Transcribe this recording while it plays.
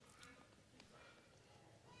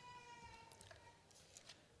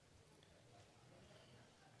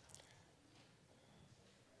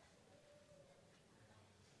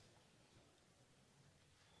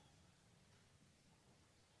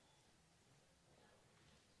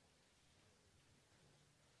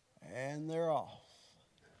off.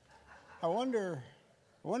 I wonder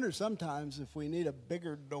sometimes if we need a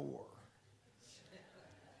bigger door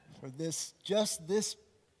for just this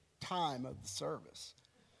time of the service.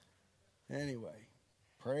 Anyway,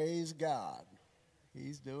 praise God.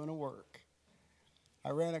 He's doing a work.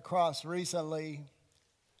 I ran across recently,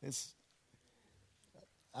 it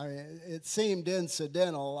seemed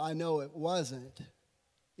incidental. I know it wasn't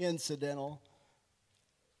incidental.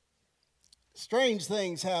 Strange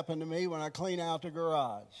things happen to me when I clean out the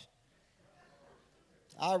garage.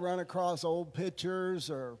 I run across old pictures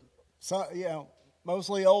or,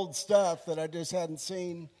 mostly old stuff that I just hadn't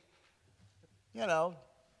seen,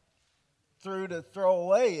 through to throw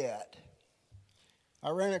away yet. I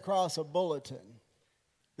ran across a bulletin.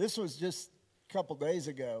 This was just a couple days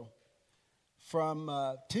ago from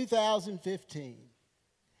 2015.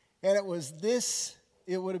 And it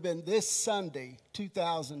would have been this Sunday,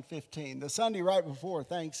 2015, the Sunday right before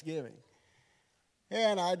Thanksgiving.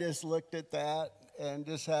 And I just looked at that and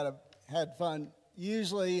just had fun.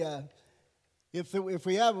 Usually, if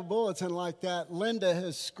we have a bulletin like that, Linda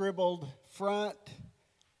has scribbled front,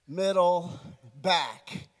 middle,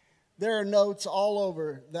 back. There are notes all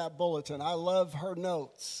over that bulletin. I love her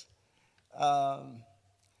notes.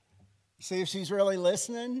 See if she's really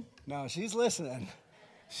listening? No, she's listening.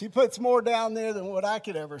 She puts more down there than what I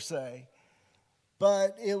could ever say.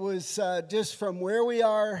 But it was just from where we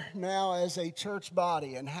are now as a church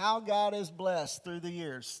body and how God has blessed through the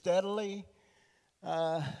years steadily.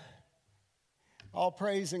 All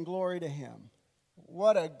praise and glory to Him.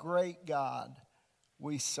 What a great God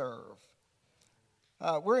we serve.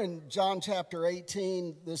 We're in John chapter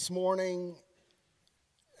 18 this morning,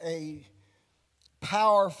 a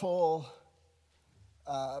powerful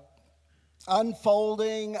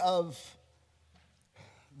unfolding of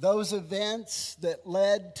those events that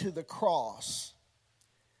led to the cross.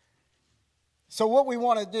 So what we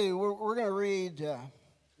want to do, we're going to read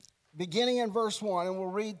beginning in verse 1, and we'll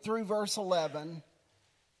read through verse 11.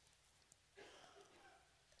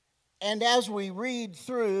 And as we read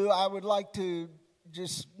through, I would like to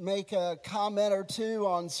just make a comment or two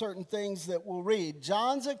on certain things that we'll read.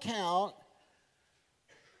 John's account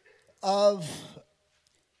of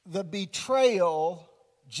the betrayal,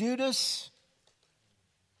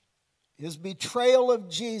 his betrayal of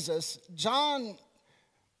Jesus, John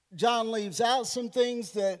leaves out some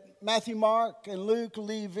things that Matthew, Mark, and Luke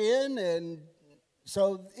leave in, and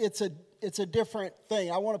so it's a different thing.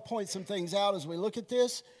 I want to point some things out as we look at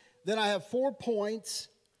this. Then I have 4 points,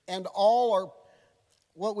 and all are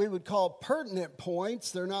what we would call pertinent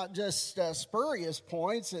points. They're not just spurious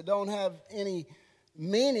points that don't have any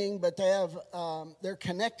meaning, but they're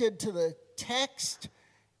connected to the text,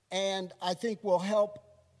 and I think will help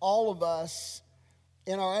all of us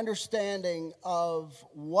in our understanding of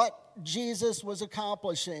what Jesus was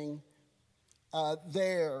accomplishing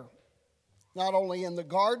there, not only in the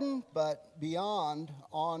garden, but beyond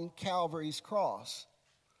on Calvary's cross.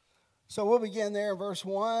 So we'll begin there in verse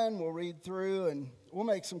 1. We'll read through, and we'll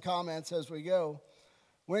make some comments as we go.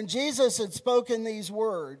 When Jesus had spoken these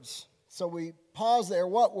words, so we pause there.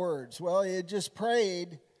 What words? Well, he had just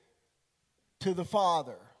prayed to the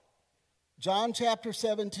Father. John chapter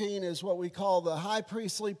 17 is what we call the high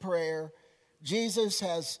priestly prayer. Jesus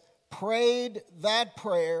has prayed that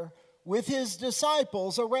prayer with his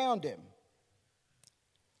disciples around him.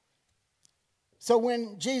 So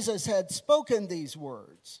when Jesus had spoken these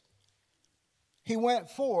words, he went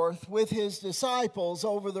forth with his disciples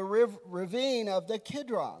over the ravine of the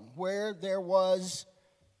Kidron, where there was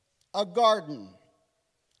a garden,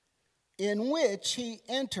 in which he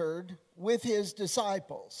entered with his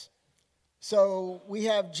disciples. So we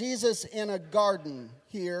have Jesus in a garden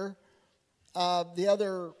here. The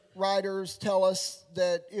other writers tell us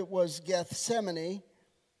that it was Gethsemane.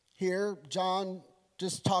 Here, John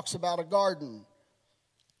just talks about a garden.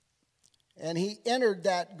 And he entered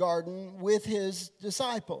that garden with his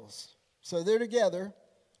disciples. So they're together.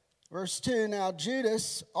 Verse 2, now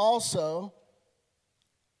Judas also,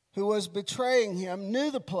 who was betraying him, knew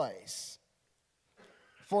the place,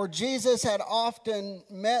 for Jesus had often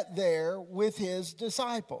met there with his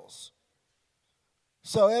disciples.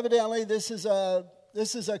 So evidently this is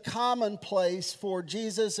a common place for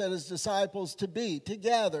Jesus and his disciples to be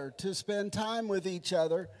together, to spend time with each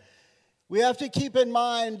other. We have to keep in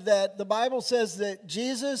mind that the Bible says that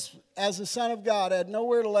Jesus, as the Son of God, had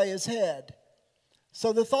nowhere to lay his head.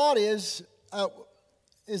 So the thought is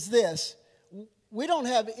this. We don't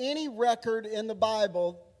have any record in the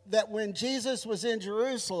Bible that when Jesus was in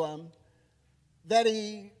Jerusalem, that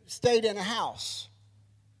he stayed in a house.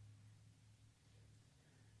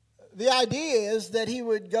 The idea is that he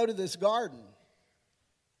would go to this garden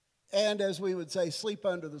and, as we would say, sleep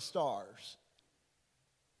under the stars.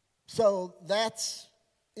 So that's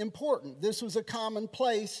important. This was a common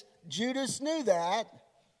place. Judas knew that.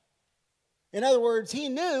 In other words, he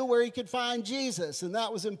knew where he could find Jesus, and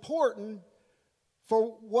that was important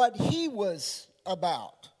for what he was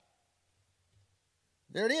about.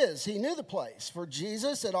 There it is. He knew the place. For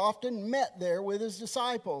Jesus had often met there with his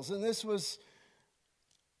disciples, and this was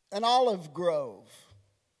an olive grove,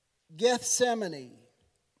 Gethsemane,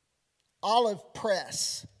 olive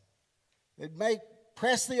press. They'd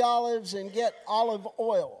press the olives and get olive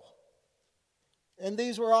oil. And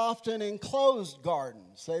these were often enclosed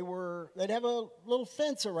gardens. They'd have a little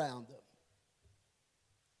fence around them.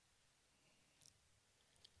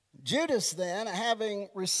 Judas then, having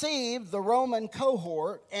received the Roman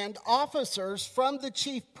cohort and officers from the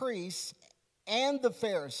chief priests and the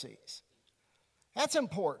Pharisees. That's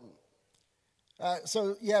important.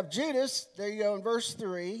 So you have Judas, there you go in verse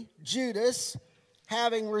 3. Judas,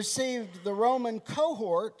 having received the Roman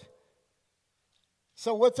cohort.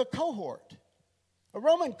 So what's a cohort? A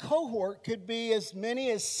Roman cohort could be as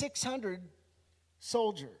many as 600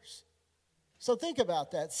 soldiers. So think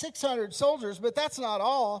about that, 600 soldiers, but that's not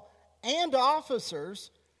all, and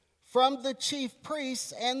officers from the chief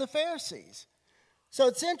priests and the Pharisees. So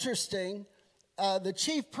it's interesting, the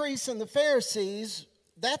chief priests and the Pharisees,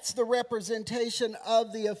 that's the representation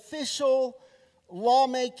of the official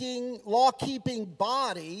law-keeping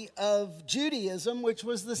body of Judaism, which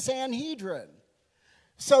was the Sanhedrin.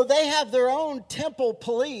 So they have their own temple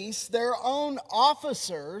police, their own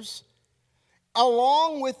officers,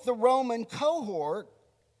 along with the Roman cohort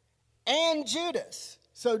and Judas.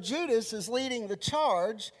 So Judas is leading the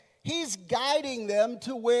charge. He's guiding them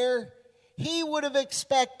to where he would have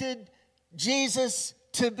expected Jesus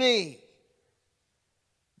to be.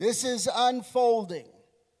 This is unfolding.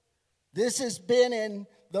 This has been in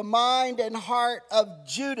the mind and heart of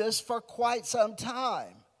Judas for quite some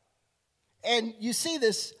time. And you see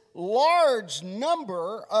this large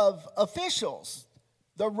number of officials,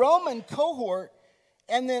 the Roman cohort,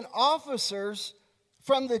 and then officers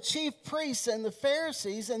from the chief priests and the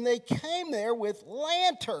Pharisees, and they came there with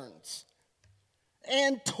lanterns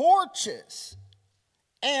and torches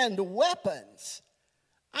and weapons.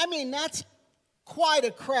 I mean, that's quite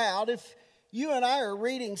a crowd. If you and I are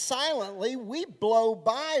reading silently, we blow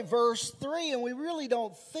by verse 3 and we really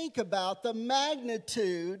don't think about the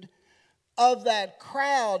magnitude of that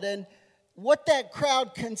crowd and what that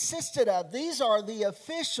crowd consisted of. These are the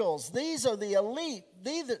officials. These are the elite.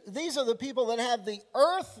 These are the people that have the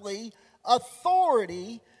earthly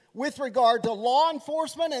authority with regard to law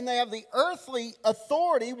enforcement, and they have the earthly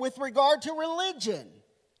authority with regard to religion.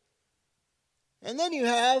 And then you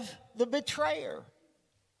have the betrayer,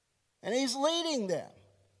 and he's leading them.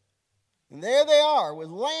 And there they are with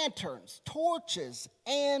lanterns, torches,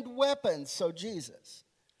 and weapons. So Jesus.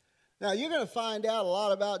 Now, you're going to find out a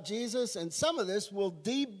lot about Jesus, and some of this will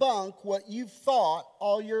debunk what you've thought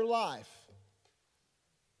all your life.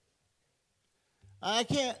 I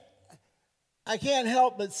can't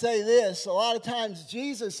help but say this. A lot of times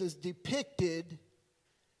Jesus is depicted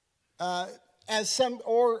as some,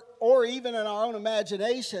 or even in our own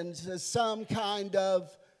imaginations, as some kind of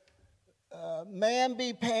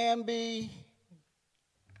mamby-pamby,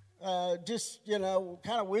 just, kind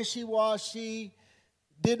of wishy-washy,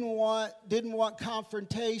 didn't want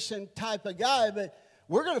confrontation type of guy, but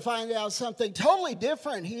we're going to find out something totally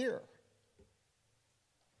different here.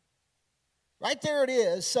 Right there it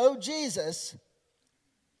is. So Jesus,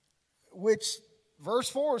 which verse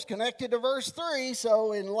 4 is connected to verse 3,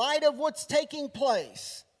 so in light of what's taking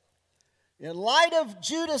place, in light of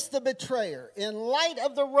Judas the betrayer, in light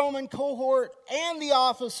of the Roman cohort and the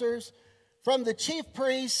officers from the chief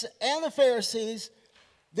priests and the Pharisees,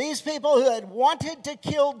 these people who had wanted to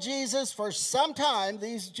kill Jesus for some time,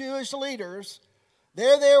 these Jewish leaders,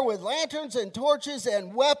 they're there with lanterns and torches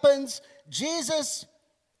and weapons. Jesus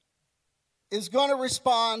is going to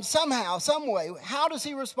respond somehow, some way. How does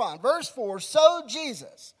he respond? Verse 4, so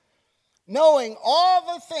Jesus, knowing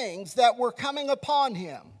all the things that were coming upon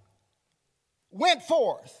him, went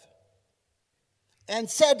forth and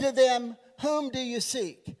said to them, whom do you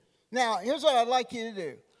seek? Now, here's what I'd like you to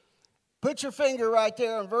do. Put your finger right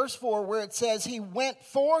there in verse 4 where it says he went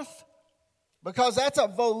forth, because that's a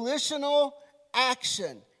volitional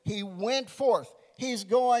action. He went forth. He's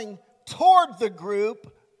going toward the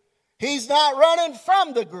group. He's not running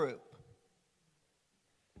from the group.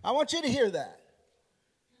 I want you to hear that.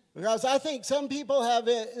 Because I think some people have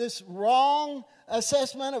this wrong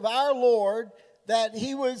assessment of our Lord, that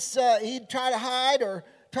he'd try to hide or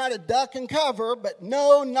try to duck and cover, but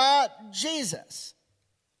no, not Jesus.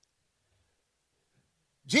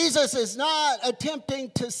 Jesus is not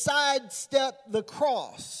attempting to sidestep the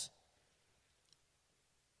cross.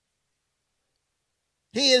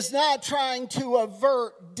 He is not trying to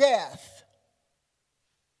avert death.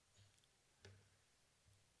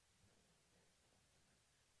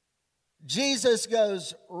 Jesus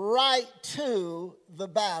goes right to the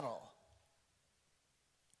battle.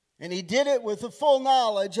 And he did it with the full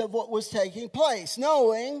knowledge of what was taking place,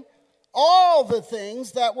 knowing all the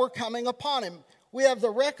things that were coming upon him. We have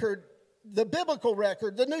the record, the biblical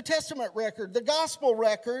record, the New Testament record, the gospel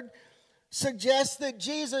record suggests that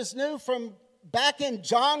Jesus knew from back in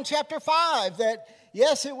John chapter 5 that,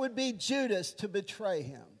 yes, it would be Judas to betray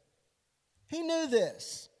him. He knew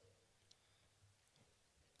this.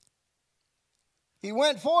 He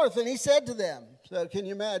went forth and he said to them, so can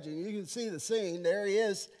you imagine? You can see the scene. There he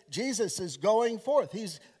is. Jesus is going forth.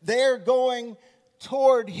 He's there going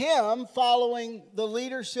toward him, following the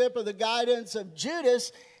leadership or the guidance of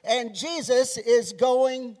Judas, and Jesus is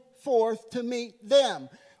going forth to meet them.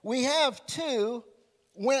 We have two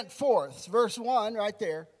went forth. Verse 1 right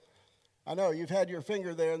there. I know you've had your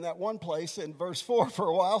finger there in that one place in verse 4 for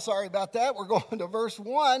a while. Sorry about that. We're going to verse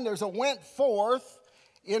 1. There's a went forth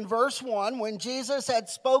in verse 1. When Jesus had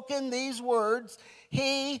spoken these words,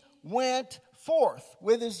 he went forth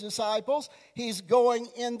with his disciples. He's going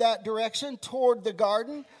in that direction toward the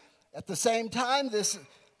garden. At the same time,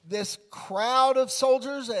 this crowd of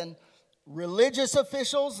soldiers and religious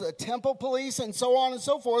officials, the temple police, and so on and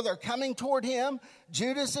so forth are coming toward him.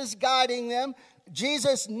 Judas is guiding them.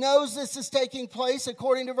 Jesus knows this is taking place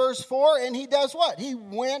according to verse 4, and he does what? He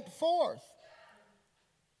went forth.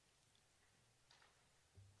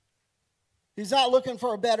 He's not looking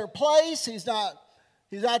for a better place. He's not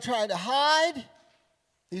trying to hide.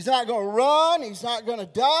 He's not going to run. He's not going to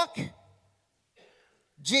duck.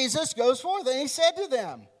 Jesus goes forth, and he said to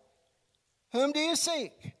them, "Whom do you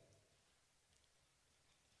seek?"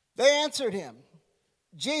 They answered him,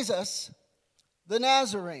 "Jesus, the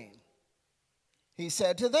Nazarene." He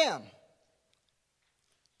said to them,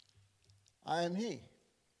 "I am he."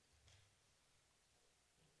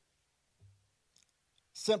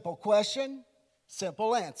 Simple question,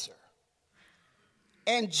 simple answer.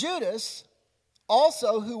 And Judas,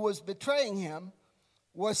 also who was betraying him,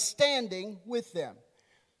 was standing with them.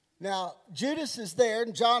 Now, Judas is there,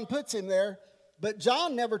 and John puts him there, but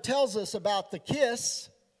John never tells us about the kiss.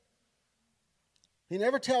 He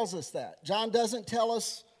never tells us that. John doesn't tell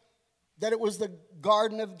us that it was the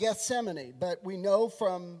Garden of Gethsemane, but we know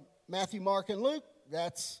from Matthew, Mark, and Luke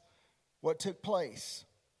that's what took place.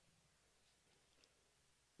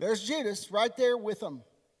 There's Judas right there with them.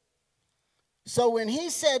 So when he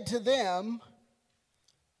said to them,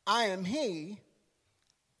 "I am he,"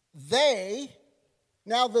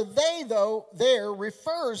 now the they, though, there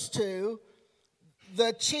refers to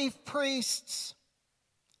the chief priests.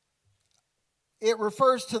 It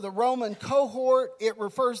refers to the Roman cohort. It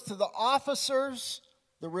refers to the officers,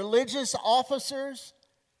 the religious officers.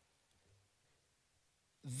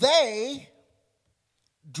 They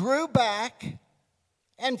drew back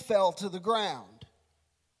and fell to the ground.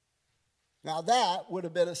 Now that would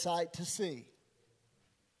have been a sight to see.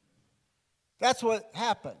 That's what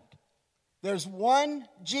happened. There's one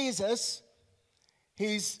Jesus.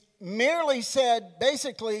 He's merely said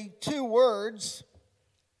basically two words,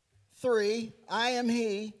 three, "I am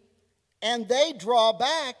he," and they draw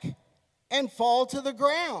back and fall to the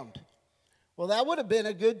ground. Well, that would have been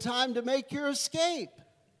a good time to make your escape.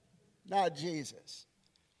 Not Jesus.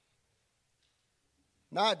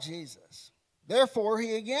 Not Jesus. Therefore,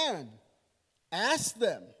 he again asked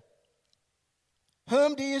them,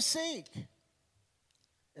 "Whom do you seek?"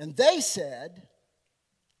 And they said,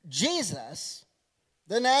 "Jesus,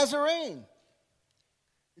 the Nazarene."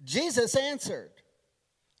 Jesus answered,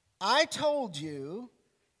 "I told you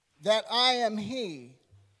that I am he.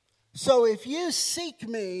 So if you seek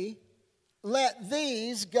me, let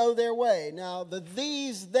these go their way." Now, the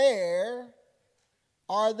these there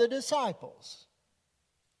are the disciples.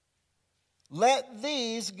 Let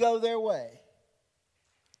these go their way.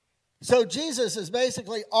 So Jesus is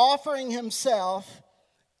basically offering himself,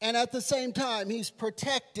 and at the same time, he's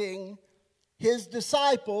protecting his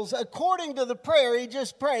disciples according to the prayer he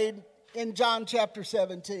just prayed in John chapter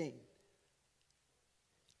 17.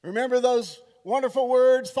 Remember those wonderful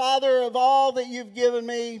words, "Father, of all that you've given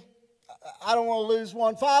me, I don't want to lose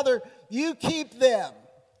one. Father, you keep them.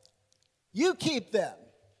 You keep them."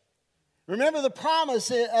 Remember the promise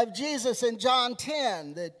of Jesus in John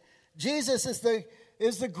 10, that Jesus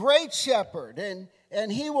is the great shepherd, and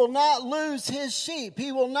and he will not lose his sheep.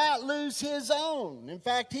 He will not lose his own. In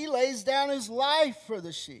fact, he lays down his life for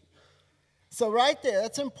the sheep. So right there,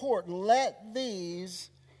 that's important. Let these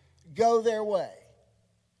go their way.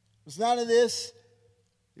 There's none of this,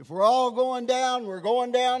 if we're all going down, we're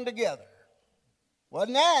going down together.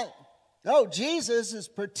 Wasn't that? No, Jesus is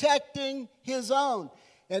protecting his own.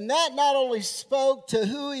 And that not only spoke to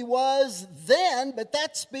who he was then, but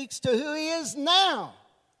that speaks to who he is now.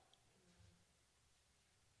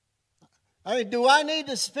 I mean, do I need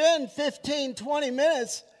to spend 15, 20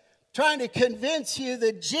 minutes trying to convince you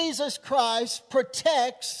that Jesus Christ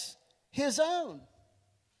protects his own?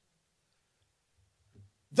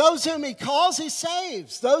 Those whom he calls, he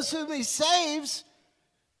saves. Those whom he saves,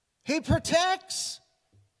 he protects.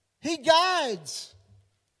 He guides.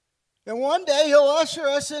 And one day he'll usher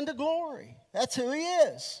us into glory. That's who he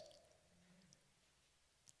is.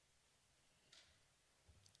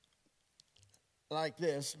 Like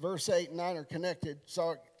this, verse 8 and 9 are connected,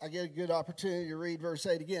 so I get a good opportunity to read verse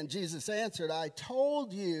 8 again. Jesus answered, I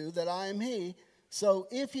told you that I am he, so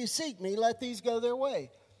if you seek me, let these go their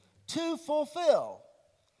way, to fulfill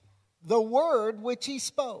the word which he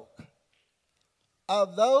spoke.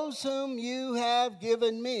 Of those whom you have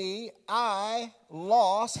given me, I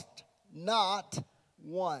lost not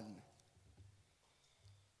one.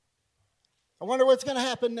 I wonder what's going to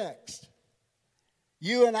happen next.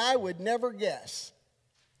 You and I would never guess.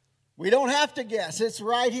 We don't have to guess. It's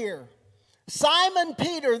right here. Simon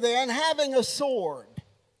Peter then having a sword.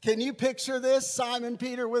 Can you picture this? Simon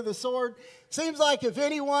Peter with a sword? Seems like if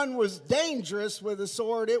anyone was dangerous with a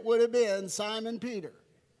sword, it would have been Simon Peter.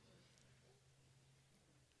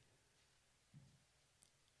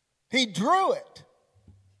 He drew it.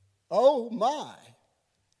 Oh my.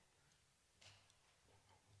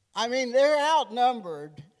 I mean, they're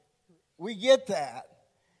outnumbered. We get that.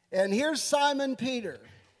 And here's Simon Peter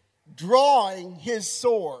drawing his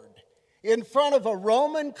sword in front of a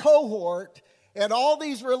Roman cohort and all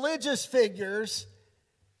these religious figures.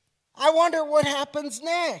 I wonder what happens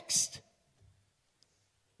next.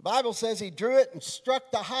 The Bible says he drew it and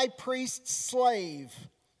struck the high priest's slave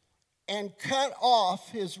and cut off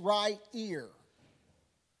his right ear.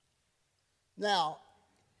 Now,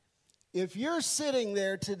 if you're sitting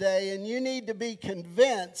there today and you need to be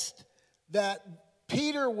convinced that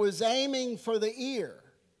Peter was aiming for the ear.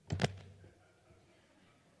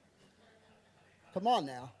 Come on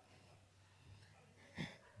now.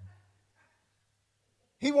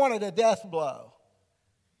 He wanted a death blow.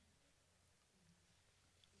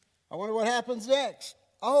 I wonder what happens next.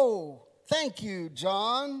 Oh, thank you,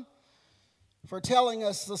 John, for telling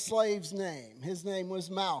us the slave's name. His name was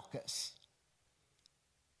Malchus.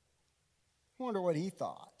 I wonder what he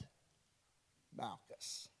thought.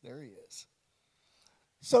 Malchus. There he is.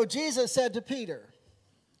 So Jesus said to Peter,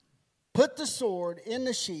 put the sword in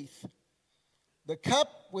the sheath. The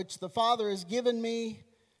cup which the Father has given me,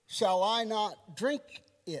 shall I not drink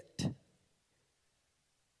it?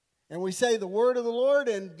 And we say the word of the Lord,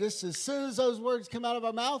 and just as soon as those words come out of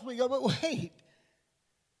our mouth, we go, but wait,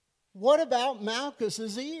 what about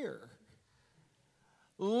Malchus's ear?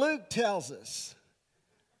 Luke tells us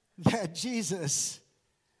that Jesus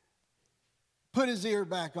put his ear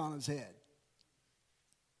back on his head.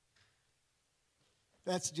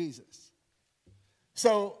 That's Jesus.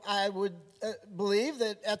 So I would believe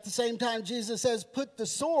that at the same time Jesus says, put the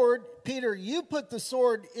sword, Peter, you put the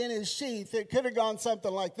sword in his sheath. It could have gone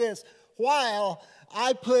something like this, while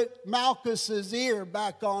I put Malchus's ear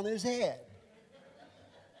back on his head.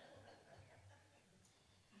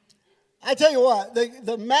 I tell you what,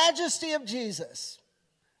 the majesty of Jesus,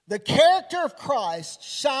 the character of Christ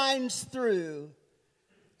shines through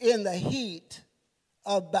in the heat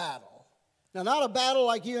of battle. Now, not a battle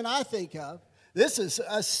like you and I think of. This is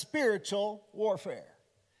a spiritual warfare.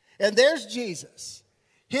 And there's Jesus.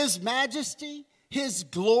 His majesty, his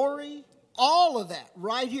glory, all of that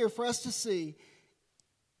right here for us to see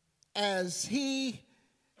as he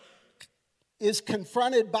is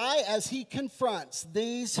confronted by, as he confronts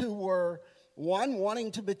these who were, one,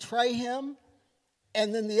 wanting to betray him,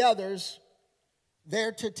 and then the others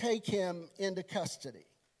there to take him into custody.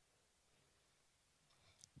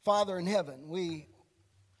 Father in heaven, we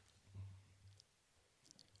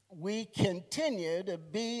continue to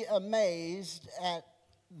be amazed at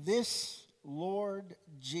this Lord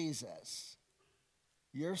Jesus,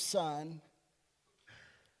 your Son,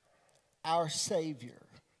 our Savior.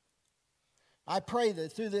 I pray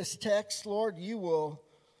that through this text, Lord, you will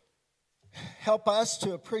help us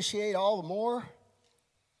to appreciate all the more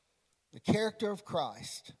the character of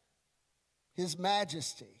Christ, his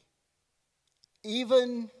majesty,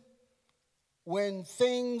 even when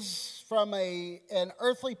things from an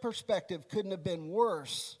earthly perspective couldn't have been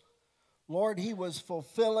worse, Lord, he was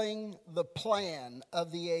fulfilling the plan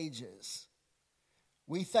of the ages.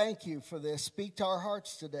 We thank you for this. Speak to our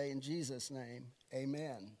hearts today in Jesus' name.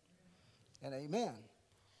 Amen and amen.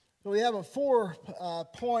 So we have a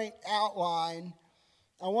 4-point outline.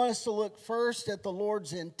 I want us to look first at the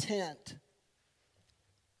Lord's intent.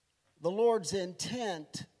 The Lord's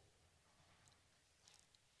intent.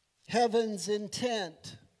 Heaven's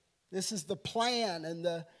intent. This is the plan and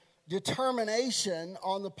the determination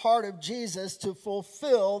on the part of Jesus to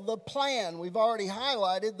fulfill the plan. We've already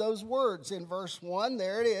highlighted those words in verse 1.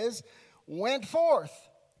 There it is. Went forth.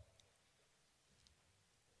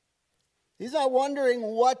 He's not wondering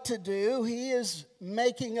what to do. He is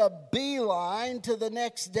making a beeline to the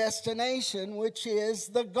next destination, which is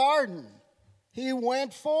the garden. He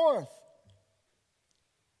went forth.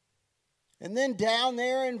 And then down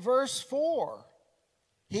there in verse 4,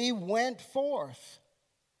 he went forth.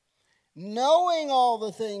 Knowing all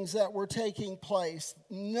the things that were taking place,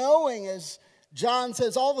 knowing, as John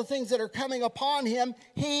says, all the things that are coming upon him,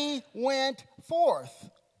 he went forth.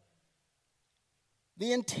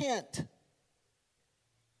 The intent.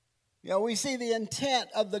 You know, we see the intent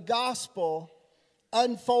of the gospel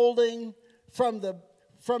unfolding from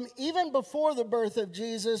even before the birth of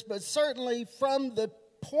Jesus, but certainly from the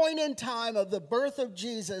point in time of the birth of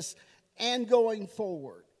Jesus and going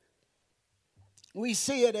forward. We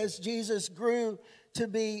see it as Jesus grew to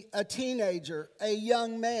be a teenager, a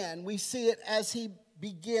young man. We see it as he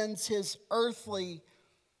begins his earthly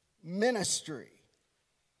ministry.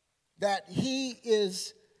 That he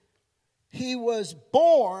was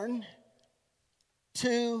born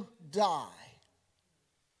to die.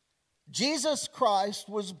 Jesus Christ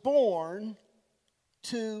was born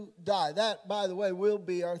to die. That, by the way, will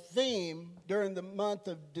be our theme during the month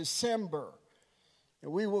of December.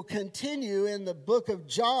 And we will continue in the book of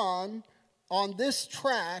John on this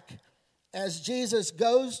track as Jesus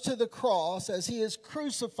goes to the cross, as he is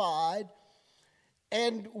crucified.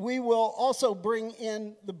 And we will also bring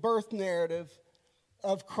in the birth narrative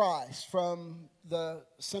of Christ from the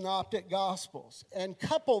Synoptic Gospels and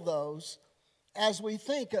couple those as we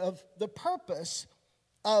think of the purpose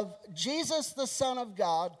of Jesus, the Son of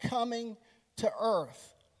God, coming to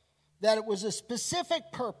earth. That it was a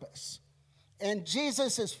specific purpose, and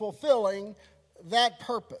Jesus is fulfilling that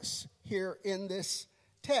purpose here in this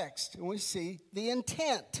text. And we see the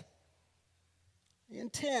intent. The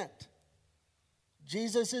intent.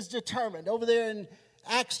 Jesus is determined. Over there in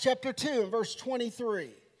Acts chapter 2 and verse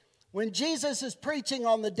 23, when Jesus is preaching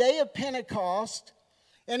on the day of Pentecost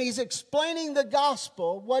and he's explaining the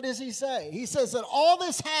gospel, what does he say? He says that all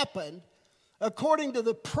this happened according to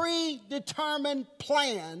the predetermined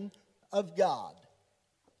plan of God.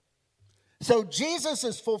 So Jesus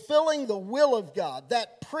is fulfilling the will of God,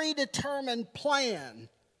 that predetermined plan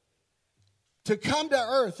to come to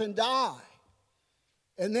earth and die.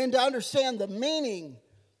 And then to understand the meaning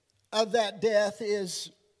of that death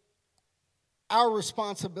is our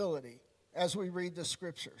responsibility as we read the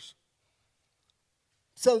scriptures.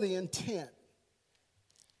 So the intent.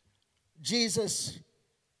 Jesus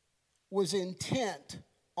was intent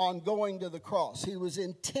on going to the cross. He was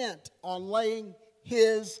intent on laying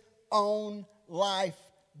his own life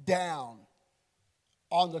down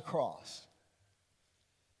on the cross.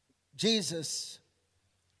 Jesus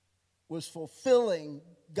was fulfilling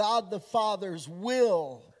God the Father's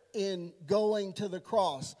will in going to the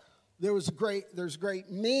cross. There's great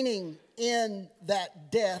meaning in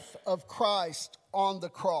that death of Christ on the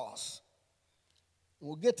cross.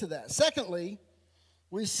 We'll get to that. Secondly,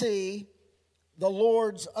 we see the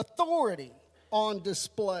Lord's authority on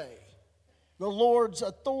display. The Lord's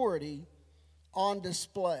authority on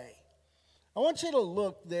display. I want you to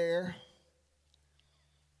look there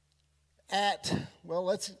at, well,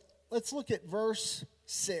 let's look at verse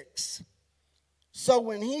 6. So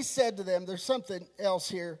when he said to them, there's something else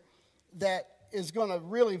here that is going to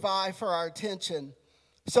really vie for our attention.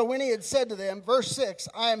 So when he had said to them, verse 6,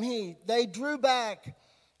 I am he, they drew back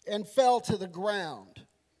and fell to the ground.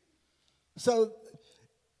 So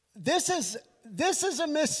this is a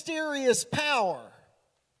mysterious power.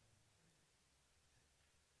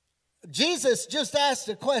 Jesus just asked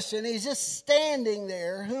a question. He's just standing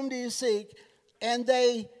there. Whom do you seek? And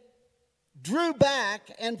they drew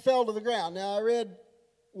back and fell to the ground. Now, I read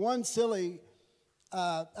one silly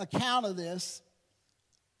account of this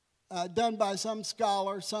done by some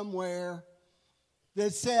scholar somewhere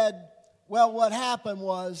that said, well, what happened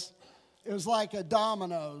was it was like a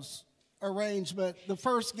dominoes arrangement, the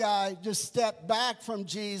first guy just stepped back from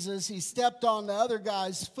Jesus. He stepped on the other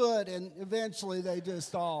guy's foot, and eventually they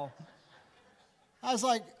just all... I was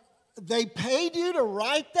like, they paid you to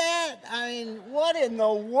write that? I mean, what in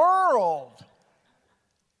the world?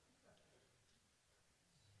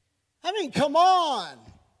 I mean, come on.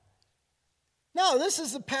 No, this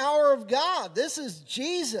is the power of God. This is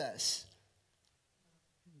Jesus.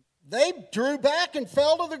 They drew back and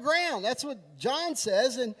fell to the ground. That's what John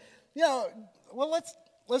says. And well,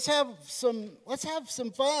 let's have some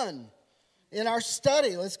fun in our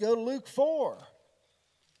study. Let's go to Luke 4.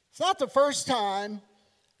 It's not the first time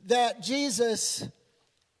that Jesus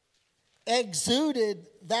exuded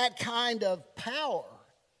that kind of power.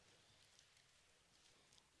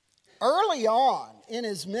 Early on in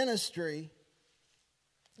his ministry,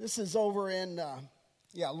 this is over in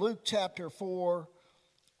Luke chapter 4.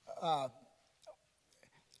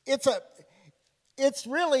 It's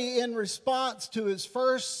really in response to his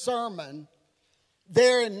first sermon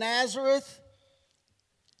there in Nazareth.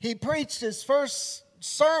 He preached his first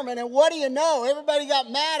sermon, and what do you know? Everybody got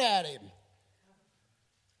mad at him.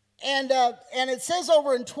 And it says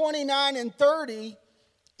over in 29 and 30,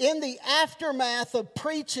 in the aftermath of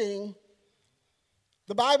preaching,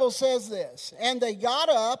 the Bible says this, and they got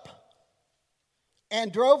up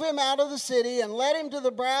and drove him out of the city and led him to the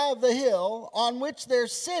brow of the hill on which their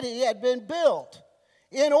city had been built,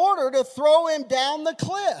 in order to throw him down the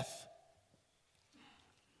cliff.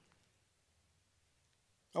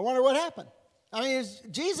 I wonder what happened. I mean,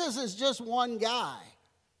 Jesus is just one guy.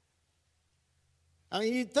 I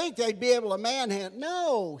mean, you'd think they'd be able to manhunt.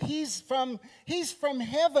 No, he's from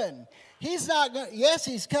heaven. He's not going. Yes,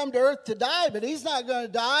 he's come to earth to die, but he's not going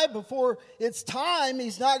to die before it's time.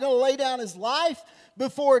 He's not going to lay down his life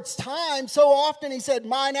before it's time. So often he said,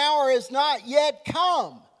 "Mine hour has not yet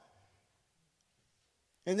come."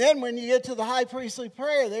 And then when you get to the high priestly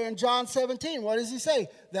prayer there in John 17, what does he say?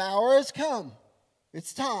 The hour has come.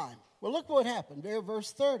 It's time. Well, look what happened there,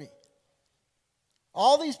 verse 30.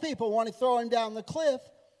 All these people want to throw him down the cliff,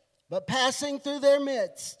 but passing through their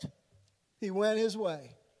midst, he went his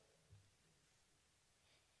way.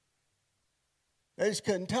 They just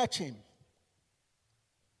couldn't touch him.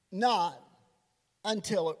 Not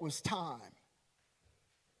until it was time.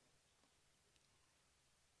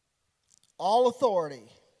 All authority,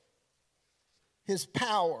 his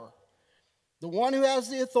power. The one who has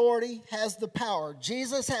the authority has the power.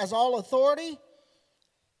 Jesus has all authority.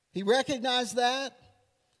 He recognized that.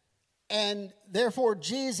 And therefore,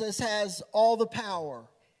 Jesus has all the power.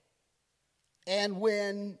 And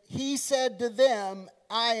when he said to them,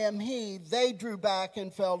 "I am he," they drew back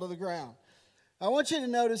and fell to the ground. I want you to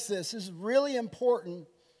notice this. This is really important.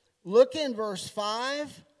 Look in verse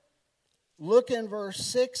 5. Look in verse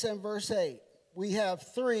 6 and verse 8. We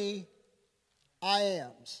have 3 I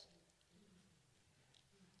ams.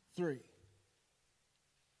 3.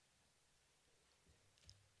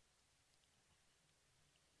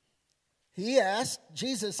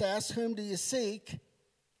 Jesus asked, "Whom do you seek?"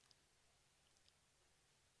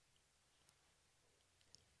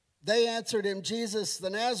 They answered him, "Jesus the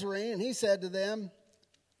Nazarene." And he said to them,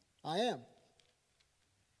 "I am."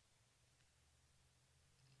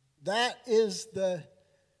 That is the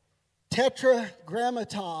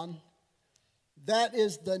tetragrammaton. That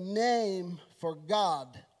is the name for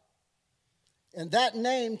God. And that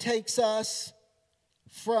name takes us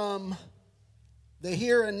from the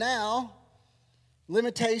here and now,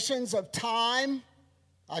 limitations of time.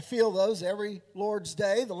 I feel those every Lord's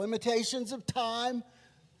Day, the limitations of time.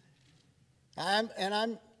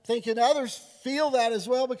 I'm thinking others feel that as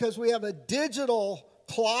well, because we have a digital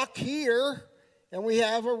clock here and we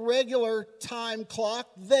have a regular time clock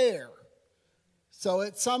there. So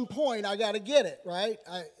at some point I got to get it, right?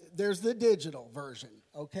 There's the digital version.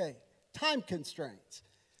 Okay. Time constraints.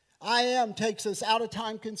 I am takes us out of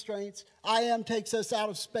time constraints. I am takes us out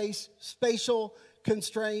of spatial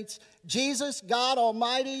constraints. Jesus, God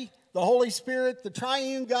Almighty, the Holy Spirit, the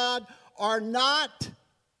triune God are not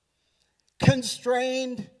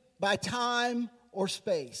constrained by time or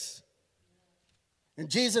space. And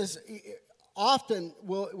Jesus often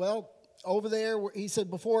will, over there, he said,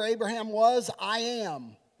 "Before Abraham was, I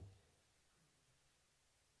am."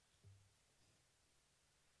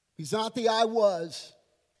 He's not the "I was."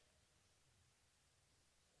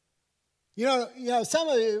 You know, some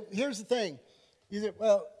of you, here's the thing. You say,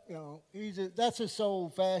 well, that's just so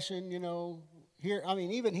old-fashioned, Here,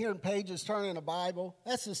 even hearing pages turn in a Bible,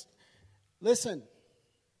 that's just, listen.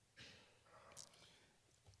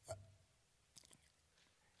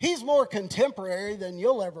 He's more contemporary than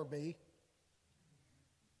you'll ever be.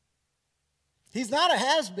 He's not a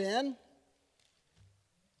has-been.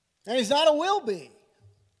 And he's not a will be.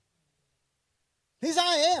 He's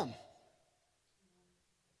I am.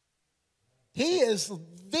 He is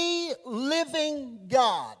the living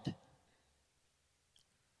God.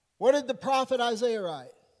 What did the prophet Isaiah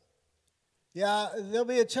write? Yeah, there'll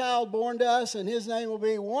be a child born to us, and his name will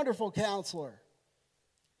be Wonderful Counselor,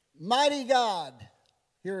 Mighty God.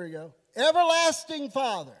 Here we go. Everlasting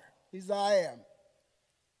Father. He's the I am.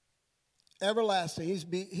 Everlasting.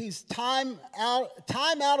 He's time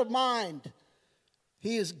out of mind.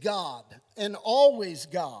 He is God and always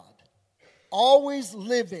God, always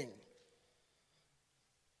living.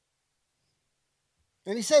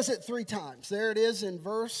 And he says it 3 times. There it is in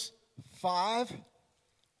verse 5.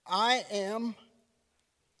 I am.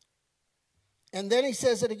 And then he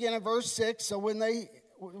says it again in verse 6. So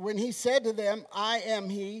when he said to them, I am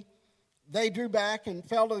he, they drew back and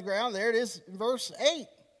fell to the ground. There it is in verse 8.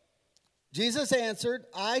 Jesus answered,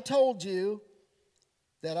 I told you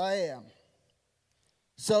that I am.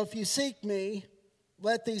 So if you seek me,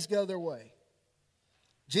 let these go their way.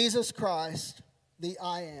 Jesus Christ, the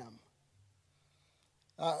I am.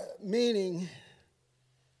 Meaning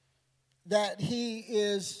that he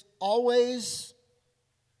is always,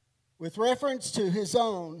 with reference to his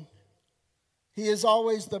own, he is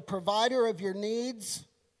always the provider of your needs.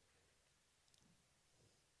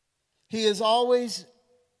 He is always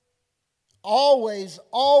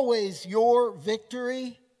your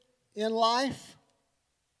victory in life.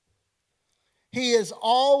 He is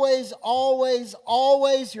always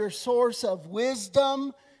your source of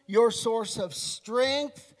wisdom, your source of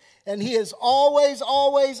strength, and he is always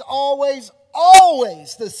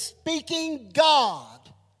the speaking God.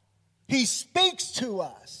 He speaks to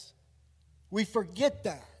us. We forget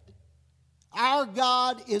that. Our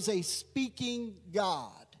God is a speaking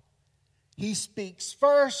God. He speaks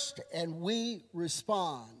first and we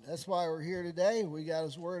respond. That's why we're here today. We got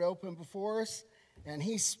his word open before us, and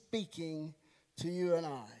he's speaking to you and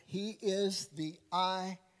I. He is the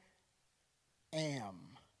I am.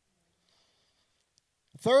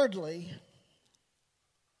 Thirdly,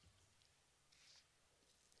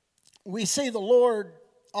 we see the Lord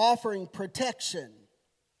offering protection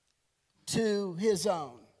to his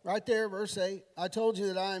own. Right there, verse 8. I told you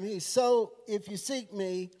that I am he. So if you seek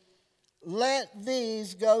me, let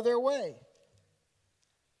these go their way.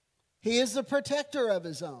 He is the protector of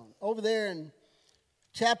his own. Over there in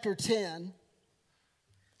chapter 10,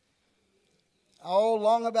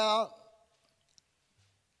 along about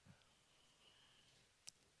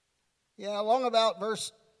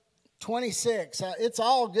verse 26. It's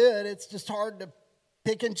all good. It's just hard to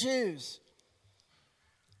pick and choose.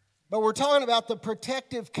 But we're talking about the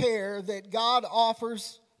protective care that God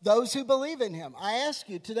offers those who believe in him. I ask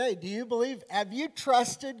you today, do you believe? Have you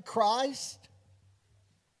trusted Christ?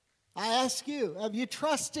 I ask you, have you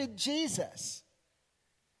trusted Jesus?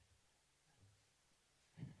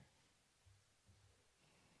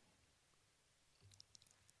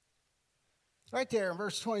 Right there in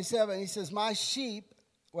verse 27, he says, my sheep,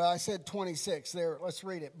 well, I said 26 there, let's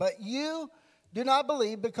read it. But you do not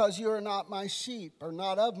believe because you are not my sheep, or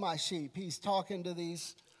not of my sheep. He's talking to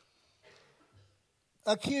these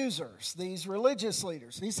accusers, these religious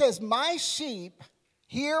leaders. He says, my sheep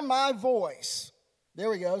hear my voice. There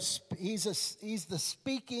we go. He's the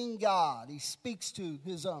speaking God. He speaks to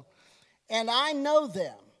his own. And I know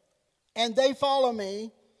them, and they follow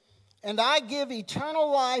me, and I give eternal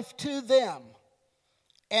life to them,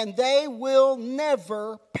 and they will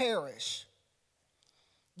never perish.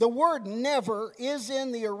 The word never is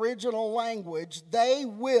in the original language. They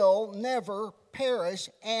will never perish,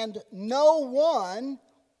 and no one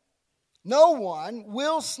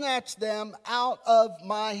will snatch them out of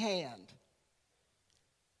my hand.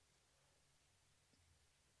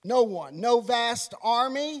 No one, no vast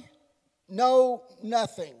army, no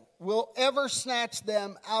nothing will ever snatch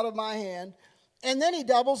them out of my hand. And then he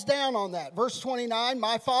doubles down on that. Verse 29,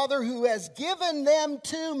 my Father who has given them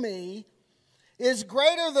to me is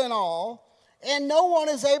greater than all, and no one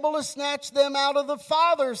is able to snatch them out of the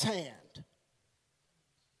Father's hand.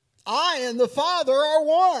 I and the Father are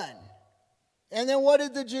one. And then what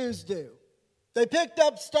did the Jews do? They picked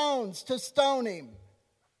up stones to stone him.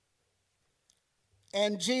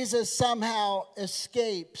 And Jesus somehow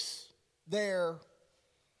escapes their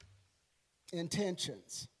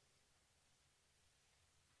intentions.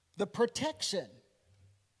 The protection.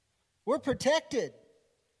 We're protected.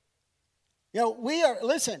 We are,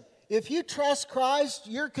 listen, if you trust Christ,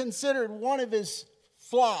 you're considered one of his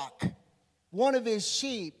flock, one of his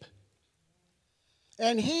sheep.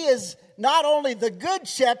 And he is not only the good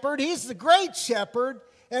shepherd, he's the great shepherd.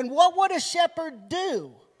 And what would a shepherd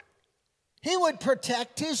do? He would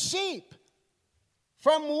protect his sheep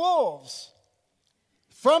from wolves,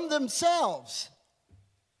 from themselves,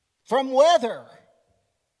 from weather,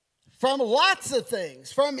 from lots of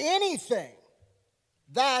things, from anything.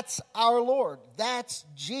 That's our Lord. That's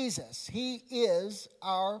Jesus. He is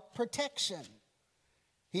our protection.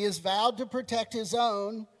 He has vowed to protect his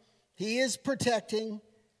own. He is protecting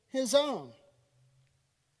his own.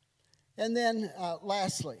 And then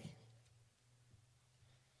lastly,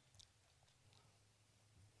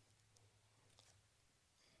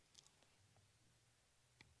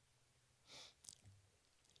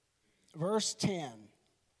 verse 10.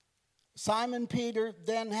 Simon Peter,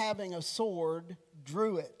 then having a sword,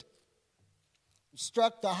 drew it,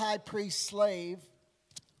 struck the high priest's slave,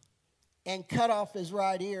 and cut off his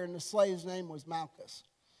right ear, and the slave's name was Malchus.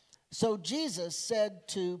 So Jesus said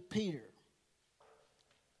to Peter,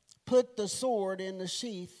 put the sword in the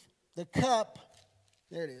sheath, the cup,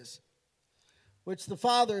 there it is, which the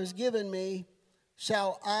Father has given me,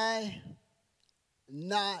 shall I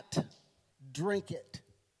not drink it?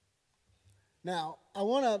 Now, I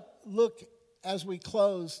want to look as we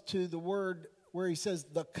close to the word where he says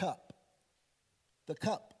the cup. The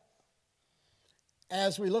cup.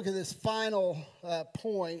 As we look at this final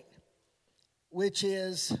point, which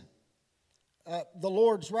is the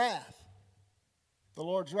Lord's wrath. The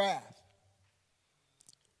Lord's wrath.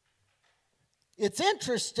 It's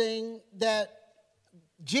interesting that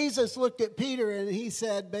Jesus looked at Peter and he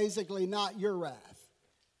said, basically, not your wrath.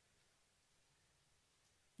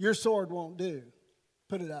 Your sword won't do.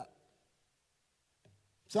 Put it up.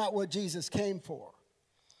 It's not what Jesus came for.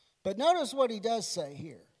 But notice what he does say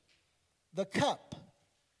here. The cup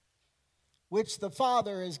which the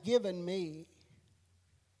Father has given me,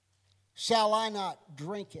 shall I not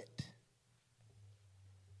drink it?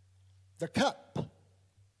 The cup.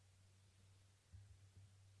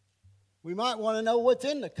 We might want to know what's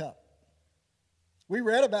in the cup. We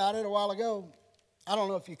read about it a while ago. I don't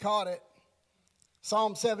know if you caught it.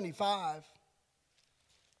 Psalm 75.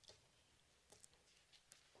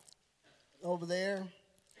 Over there.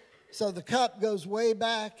 So the cup goes way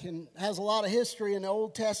back and has a lot of history in the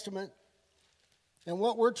Old Testament. And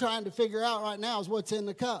what we're trying to figure out right now is what's in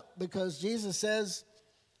the cup. Because Jesus says,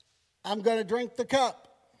 I'm going to drink the cup.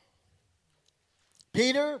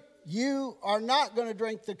 Peter, you are not going to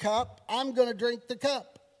drink the cup. I'm going to drink the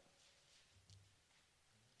cup.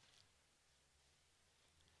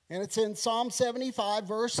 And it's in Psalm 75,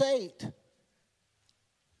 verse 8.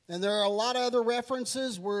 And there are a lot of other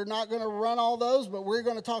references. We're not going to run all those, but we're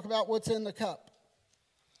going to talk about what's in the cup.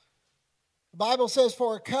 The Bible says,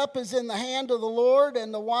 for a cup is in the hand of the Lord,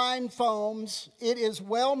 and the wine foams. It is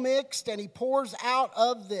well mixed, and he pours out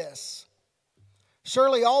of this.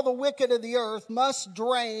 Surely all the wicked of the earth must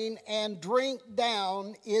drain and drink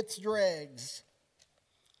down its dregs.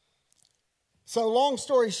 So long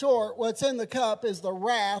story short, what's in the cup is the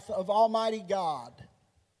wrath of Almighty God.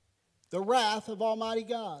 The wrath of Almighty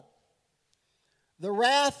God. The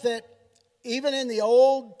wrath that even in the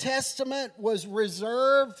Old Testament was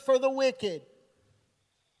reserved for the wicked.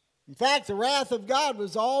 In fact, the wrath of God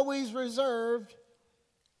was always reserved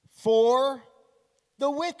for the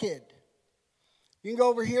wicked. You can go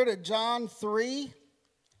over here to John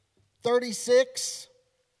 3:36.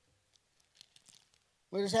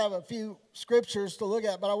 We just have a few scriptures to look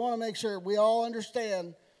at, but I want to make sure we all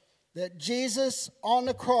understand that Jesus on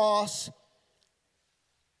the cross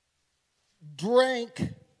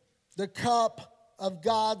drank the cup of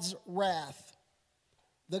God's wrath,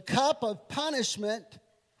 the cup of punishment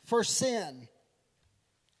for sin.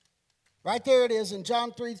 Right there it is in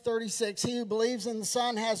John 3:36. He who believes in the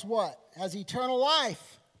Son has what? Has eternal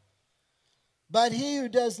life. But he who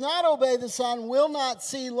does not obey the Son will not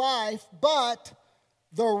see life, but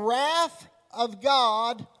the wrath of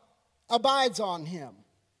God abides on him.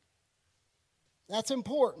 That's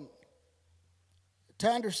important to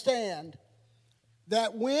understand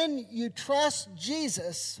that when you trust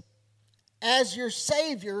Jesus as your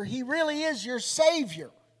Savior, he really is your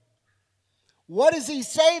Savior. What is he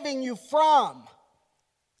saving you from?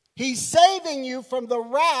 He's saving you from the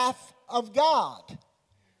wrath of God.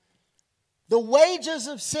 The wages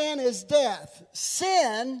of sin is death.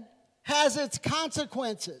 Sin has its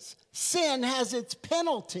consequences. Sin has its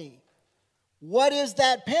penalty. What is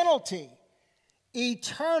that penalty?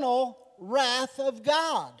 Eternal wrath of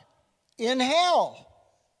God in hell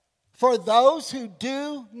for those who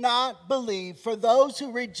do not believe, for those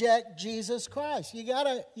who reject Jesus Christ. You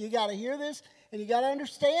gotta hear this and you gotta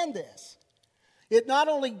understand this. It not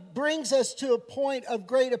only brings us to a point of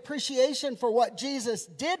great appreciation for what Jesus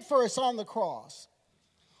did for us on the cross,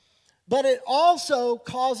 but it also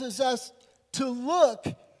causes us to look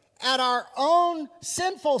at our own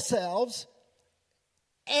sinful selves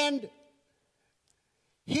and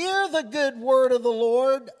hear the good word of the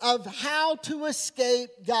Lord of how to escape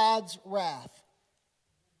God's wrath.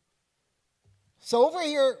 So over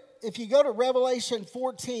here, if you go to Revelation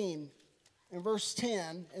 14 and verse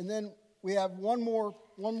 10, and then we have one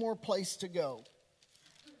more place to go.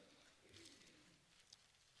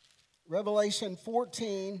 Revelation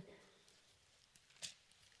 14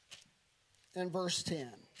 and verse 10.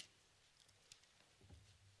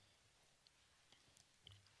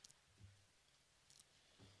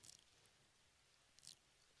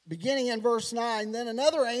 Beginning in verse 9, then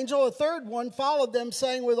another angel, a third one, followed them,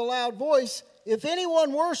 saying with a loud voice, if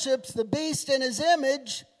anyone worships the beast in his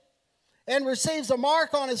image and receives a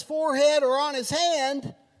mark on his forehead or on his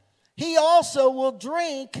hand, he also will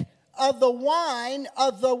drink of the wine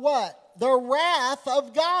of the what? The wrath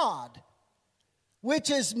of God,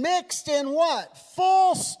 which is mixed in what?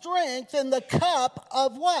 Full strength in the cup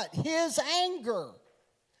of what? His anger.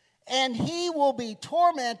 And he will be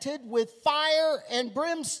tormented with fire and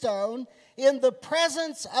brimstone in the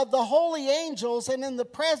presence of the holy angels and in the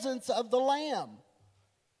presence of the Lamb.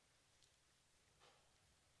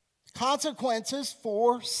 Consequences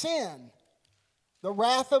for sin. The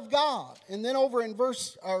wrath of God. And then over in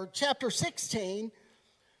chapter 16,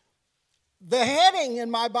 the heading in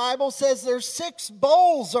my Bible says there's 6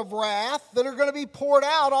 bowls of wrath that are going to be poured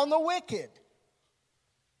out on the wicked.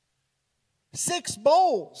 6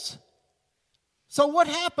 bowls. So what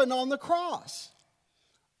happened on the cross?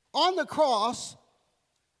 On the cross,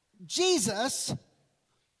 Jesus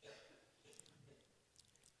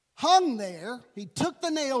hung there. He took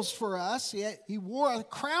the nails for us. He wore a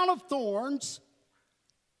crown of thorns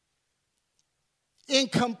in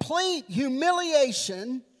complete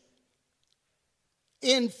humiliation,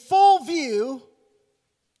 in full view.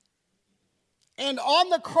 And on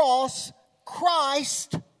the cross,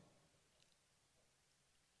 Christ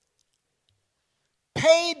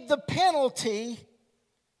paid the penalty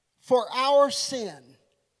for our sin.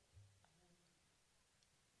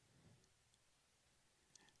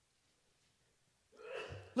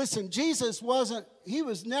 Listen, Jesus he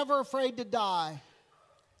was never afraid to die.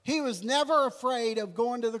 He was never afraid of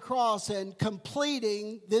going to the cross and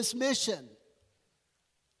completing this mission.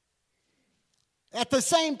 At the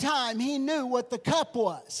same time, he knew what the cup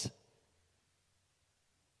was.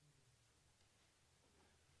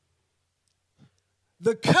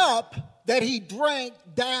 The cup that he drank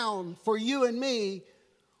down for you and me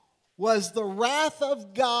was the wrath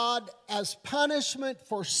of God as punishment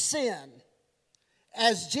for sin.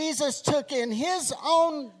 As Jesus took in his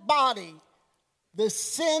own body the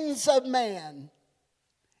sins of man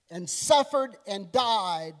and suffered and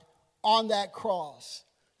died on that cross.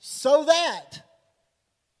 So that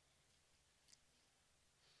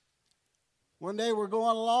one day we're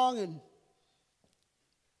going along and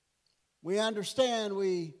we understand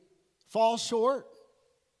we fall short.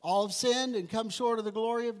 All have sinned and come short of the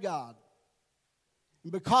glory of God.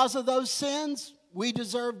 And because of those sins, we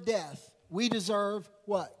deserve death. We deserve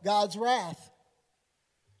what? God's wrath.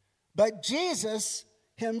 But Jesus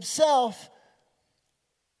himself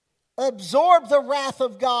absorbed the wrath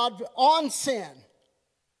of God on sin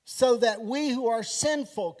so that we who are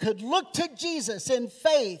sinful could look to Jesus in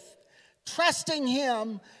faith, trusting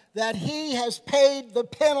him that he has paid the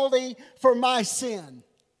penalty for my sin.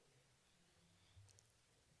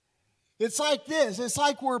 It's like this. It's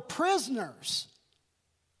like we're prisoners.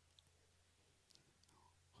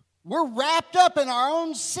 We're wrapped up in our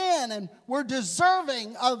own sin and we're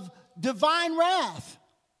deserving of divine wrath.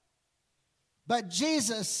 But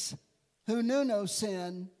Jesus, who knew no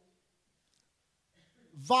sin,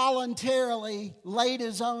 voluntarily laid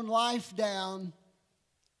his own life down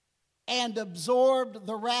and absorbed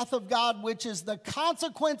the wrath of God, which is the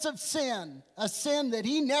consequence of sin, a sin that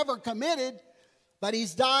he never committed, but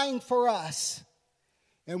he's dying for us.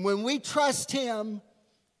 And when we trust him,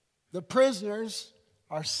 the prisoners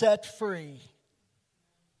are set free.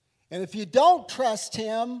 And if you don't trust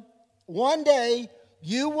him, one day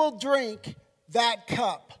you will drink that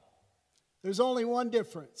cup. There's only one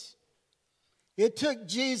difference. It took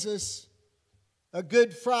Jesus a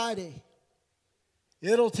Good Friday.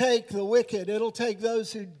 It'll take the wicked, it'll take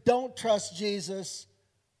those who don't trust Jesus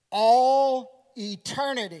all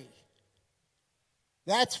eternity.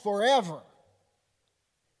 That's forever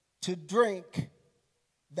to drink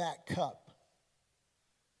that cup.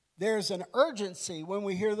 There's an urgency when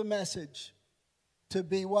we hear the message to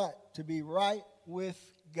be what? To be right with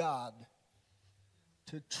God.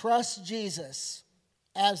 To trust Jesus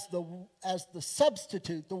as the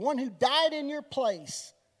substitute, the one who died in your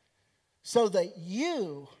place, so that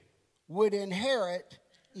you would inherit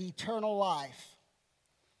eternal life.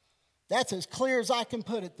 That's as clear as I can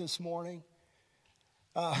put it this morning.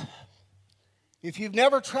 If you've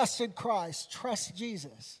never trusted Christ, trust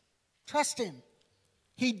Jesus. Trust Him.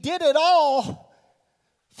 He did it all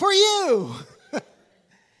for you.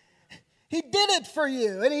 He did it for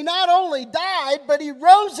you. And He not only died, but He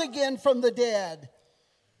rose again from the dead.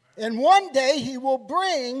 And one day He will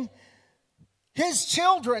bring His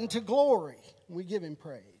children to glory. We give Him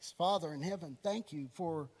praise. Father in heaven, thank You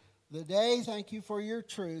for the day. Thank You for Your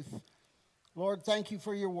truth. Lord, thank You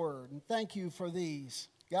for Your word. And thank You for these.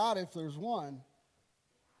 God, if there's one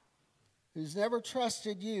who's never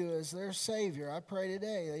trusted You as their Savior, I pray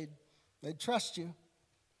today they'd trust You.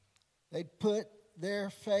 They'd put their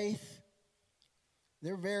faith,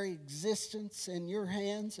 their very existence in Your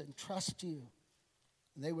hands and trust You.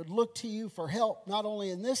 And they would look to You for help, not only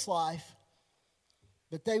in this life,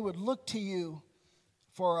 but they would look to You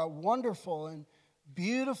for a wonderful and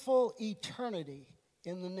beautiful eternity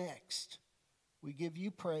in the next. We give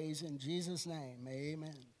You praise in Jesus' name.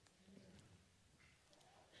 Amen.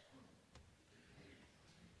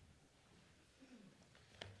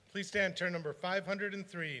 Please stand, turn number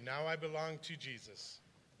 503, Now I Belong to Jesus.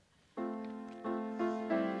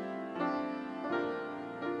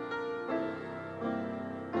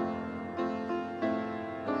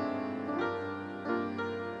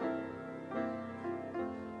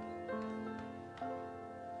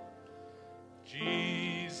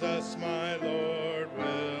 Jesus, my Lord,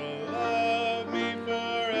 will love me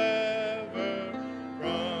forever.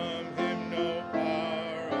 From Him no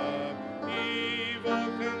power of evil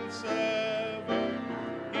can sever.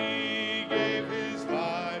 He gave His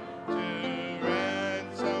life to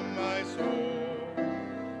ransom my soul.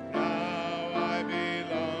 Now I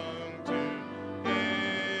belong to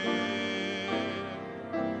Him.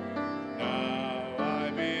 Now I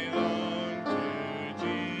belong to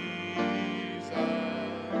Jesus.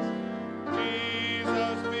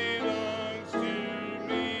 Jesus belongs to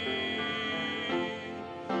me.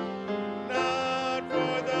 Not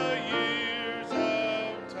for the years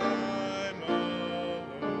of time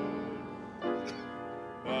alone,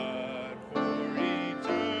 but for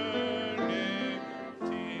eternity.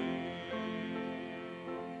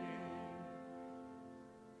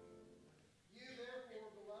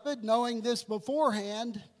 Beloved, knowing this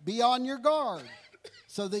beforehand, be on your guard,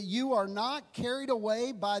 so that you are not carried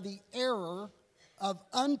away by the error of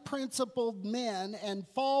unprincipled men and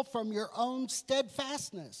fall from your own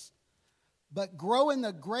steadfastness, but grow in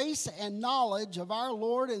the grace and knowledge of our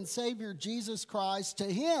Lord and Savior Jesus Christ. To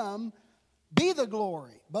Him be the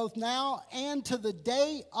glory, both now and to the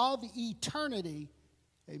day of eternity.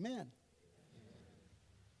 Amen.